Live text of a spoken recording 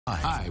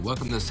Hi,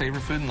 welcome to Savor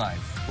Food and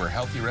Life, where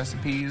healthy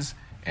recipes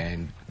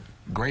and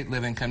great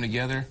living come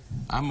together.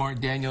 I'm Mark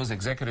Daniels,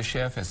 Executive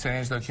Chef at San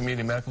Angelo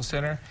Community Medical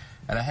Center,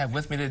 and I have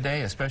with me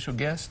today a special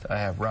guest. I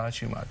have Rod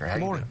Schumacher. How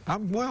Good morning.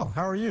 I'm well.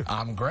 How are you?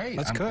 I'm great.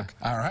 Let's cook.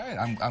 All right.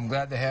 I'm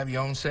glad to have you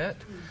on set,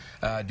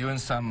 doing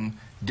some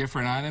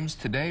different items.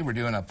 Today we're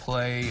doing a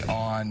play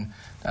on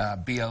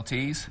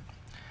BLTs,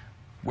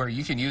 where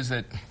you can use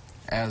it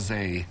as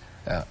a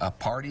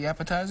party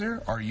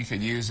appetizer, or you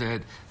could use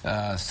it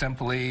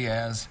simply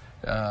as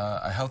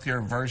a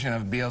healthier version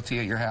of BLT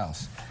at your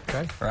house.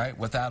 Okay. Right?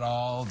 Without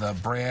all the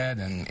bread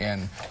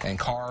and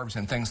carbs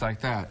and things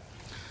like that.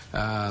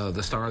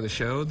 The star of the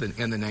show,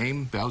 in the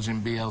name,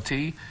 Belgian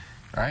BLT,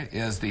 right,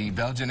 is the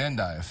Belgian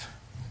endive.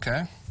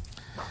 Okay?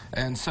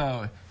 And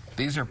so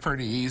these are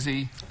pretty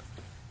easy.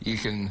 You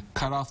can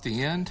cut off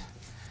the end,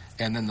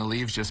 and then the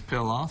leaves just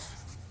peel off.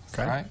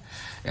 Okay. Right?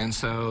 And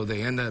so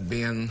they end up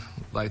being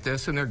like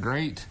this, and they're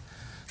great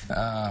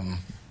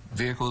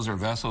vehicles or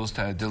vessels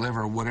to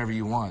deliver whatever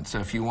you want. So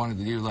if you wanted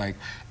to do like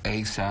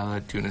egg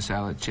salad, tuna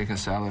salad, chicken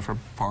salad for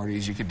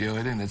parties, you could do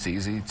it, and it's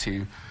easy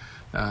to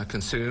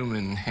consume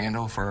and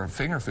handle for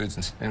finger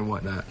foods and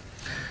whatnot.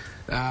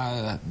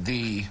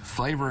 The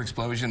flavor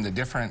explosion, the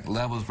different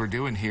levels we're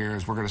doing here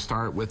is we're going to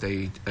start with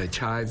a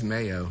chive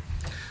mayo.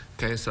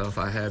 Okay, so if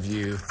I have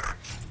you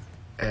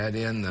add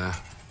in the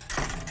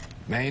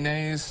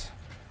mayonnaise,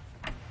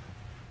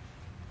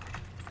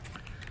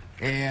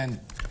 and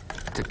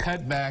to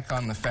cut back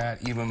on the fat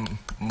even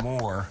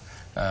more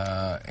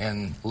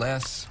and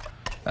less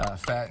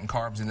fat and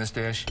carbs in this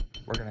dish,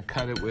 we're going to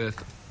cut it with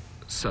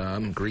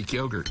some Greek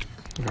yogurt.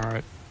 All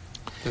right.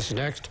 This is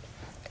next?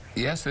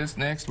 Yes, it's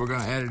next. We're going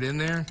to add it in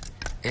there,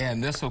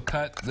 and this will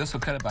cut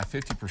it by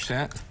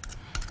 50%,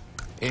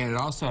 and it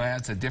also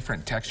adds a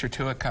different texture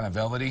to it, kind of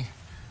velvety.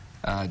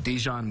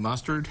 Dijon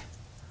mustard.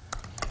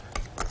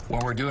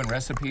 When we're doing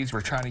recipes,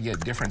 we're trying to get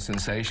different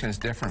sensations,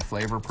 different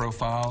flavor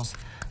profiles.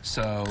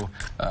 So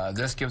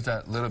this gives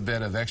that little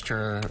bit of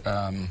extra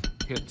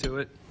hit to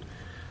it.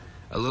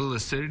 A little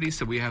acidity,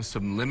 so we have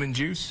some lemon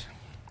juice.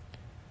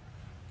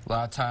 A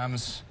lot of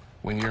times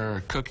when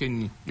you're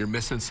cooking, you're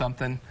missing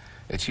something.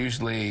 It's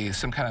usually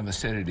some kind of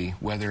acidity,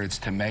 whether it's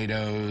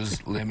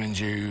tomatoes, lemon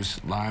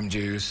juice, lime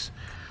juice.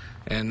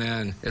 And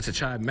then it's a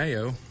chive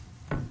mayo,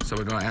 so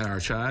we're going to add our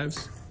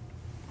chives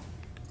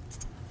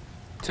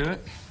to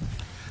it.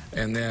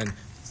 And then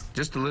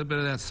just a little bit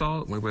of that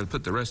salt. We're going to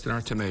put the rest in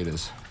our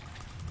tomatoes.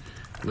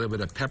 A little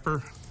bit of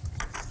pepper.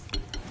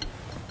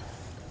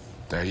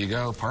 There you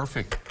go.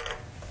 Perfect.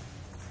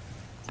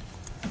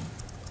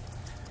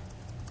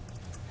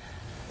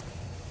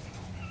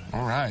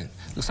 All right.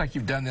 Looks like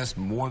you've done this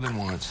more than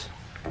once.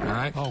 All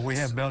right. Oh, we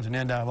have Belgian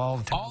endive all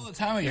the time. All the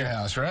time at your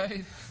house,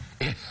 right?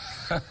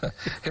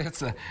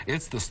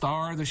 It's the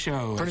star of the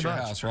show at your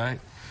house, right?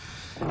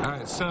 All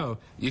right. So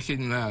you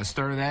can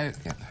stir that.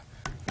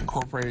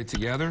 Incorporate it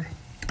together,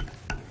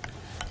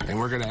 and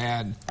we're going to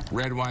add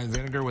red wine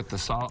vinegar with the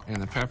salt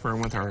and the pepper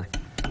and with our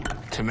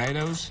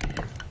tomatoes.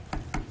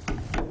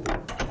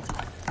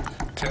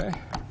 Okay.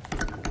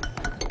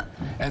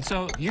 And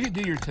so you could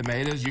do your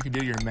tomatoes, you could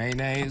do your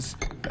mayonnaise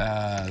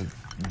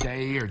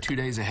day or 2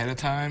 days ahead of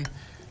time.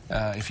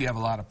 If you have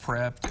a lot of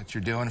prep that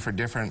you're doing for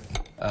different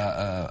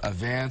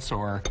events,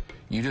 or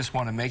you just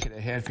want to make it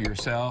ahead for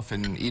yourself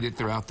and eat it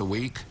throughout the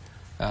week,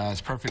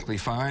 it's perfectly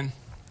fine.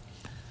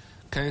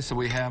 Okay, so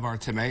we have our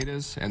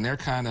tomatoes, and they're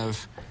kind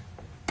of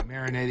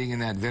marinating in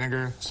that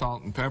vinegar,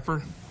 salt, and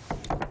pepper.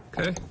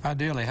 Okay.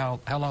 Ideally, how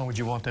long would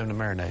you want them to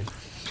marinate?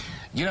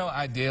 You know,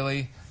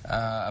 ideally,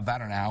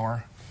 about an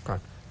hour.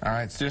 Okay. All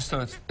right, just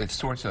so it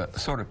sort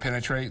of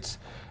penetrates,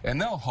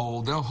 and they'll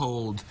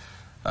hold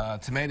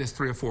tomatoes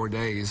 3 or 4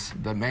 days.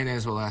 The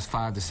mayonnaise will last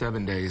 5 to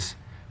 7 days.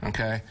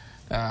 Okay.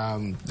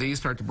 These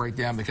start to break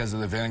down because of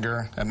the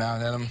vinegar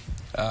amount in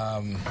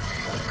them.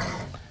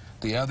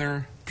 The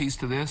other piece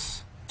to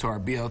this, to our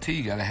BLT,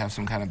 you got to have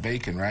some kind of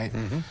bacon, right?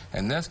 Mm-hmm.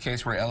 In this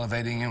case, we're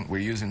elevating it. We're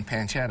using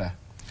pancetta.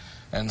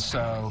 And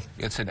so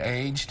it's an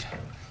aged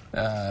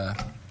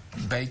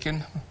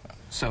bacon,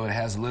 so it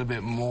has a little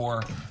bit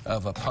more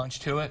of a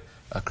punch to it,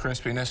 a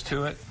crispiness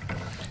to it.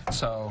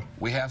 So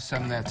we have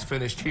some that's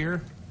finished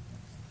here.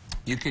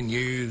 You can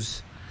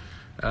use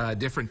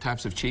different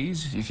types of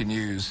cheese. You can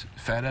use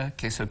feta,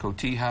 queso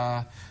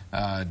cotija,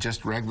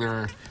 just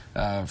regular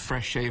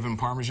fresh shaven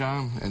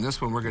Parmesan. And this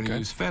one we're going to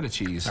use feta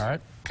cheese. All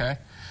right. Okay.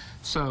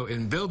 So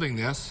in building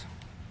this,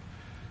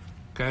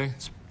 okay,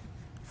 it's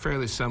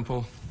fairly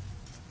simple.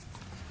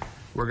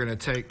 We're going to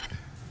take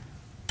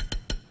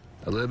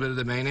a little bit of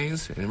the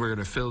mayonnaise, and we're going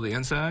to fill the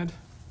inside.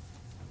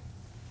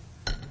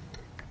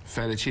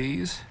 Feta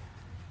cheese.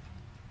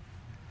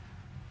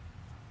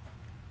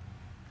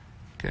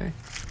 Okay.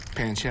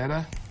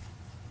 Pancetta.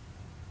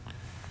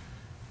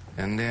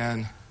 And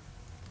then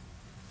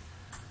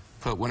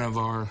put one of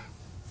our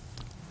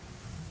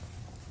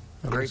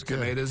grape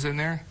tomatoes in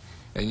there,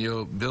 and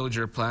you'll build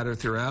your platter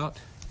throughout.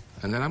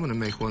 And then I'm going to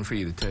make one for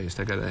you to taste.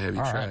 I got to have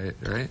you try it,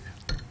 right?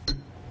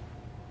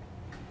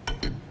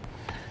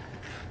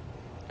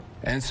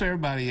 And so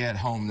everybody at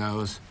home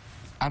knows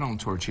I don't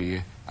torture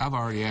you. I've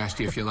already asked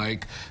you if you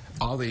like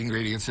all the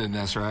ingredients in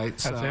this, right?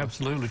 That's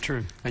absolutely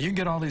true. Now, you can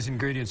get all these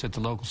ingredients at the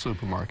local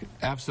supermarket.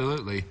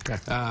 Absolutely.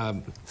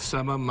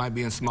 Some of them might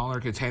be in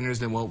smaller containers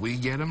than what we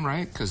get them,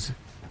 right? Because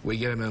we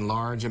get them in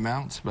large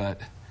amounts,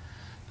 but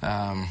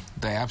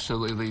they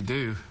absolutely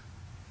do.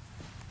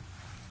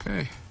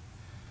 Okay.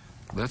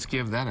 Let's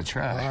give that a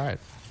try. All right.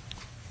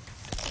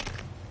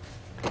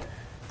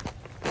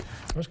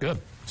 That's good.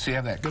 So you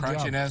have that Good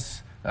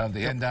crunchiness of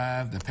the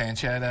endive, the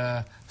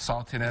pancetta,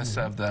 saltiness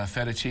of the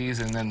feta cheese,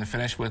 and then the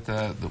finish with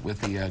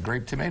the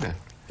grape tomato.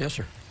 Yes,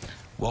 sir.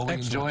 Well, we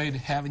Excellent.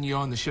 enjoyed having you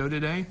on the show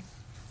today.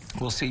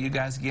 We'll see you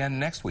guys again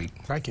next week.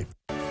 Thank you.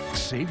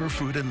 Savor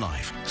Food and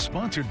Life,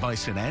 sponsored by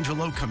San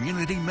Angelo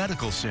Community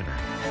Medical Center.